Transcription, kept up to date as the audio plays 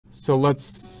So let's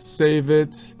save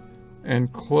it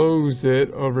and close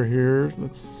it over here.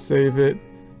 Let's save it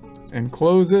and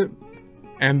close it.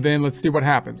 And then let's see what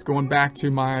happens. Going back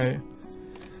to my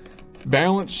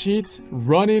balance sheet,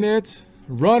 running it,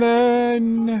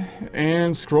 and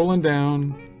scrolling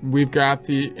down. We've got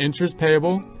the interest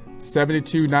payable,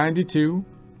 72.92,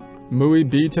 MUI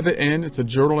B to the N. It's a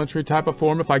journal entry type of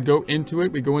form. If I go into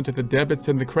it, we go into the debits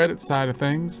and the credit side of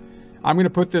things. I'm going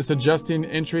to put this adjusting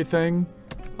entry thing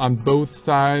on both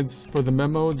sides for the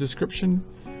memo description.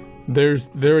 There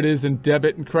it is in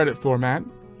debit and credit format.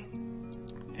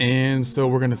 And so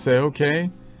we're going to say okay,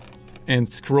 and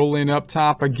scrolling up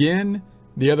top again,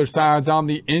 the other side's on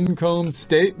the income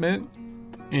statement,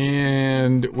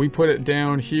 and we put it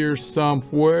down here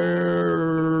somewhere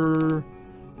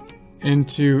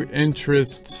into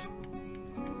interest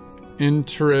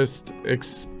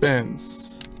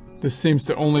expense. This seems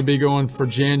to only be going for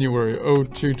January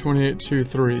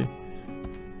 02/28/23.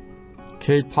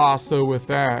 Que paso with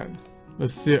that?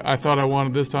 Let's see. I thought I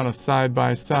wanted this on a side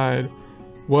by side.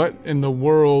 What in the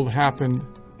world happened?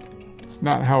 It's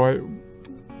not how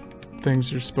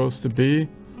things are supposed to be.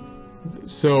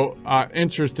 So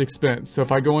interest expense. So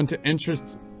if I go into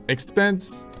interest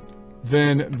expense,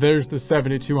 then there's the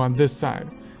 72 on this side.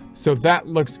 So that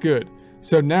looks good.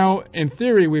 So now in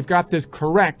theory, we've got this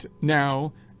correct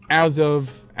now as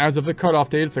of the cutoff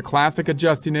date. It's a classic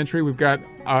adjusting entry. We've got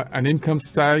an income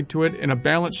side to it and a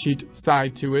balance sheet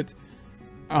side to it.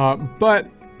 But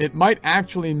it might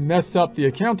actually mess up the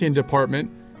accounting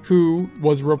department, who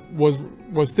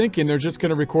was thinking they're just going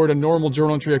to record a normal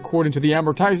journal entry according to the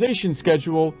amortization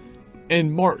schedule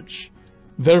in March.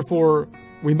 Therefore,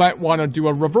 we might want to do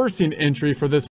a reversing entry for this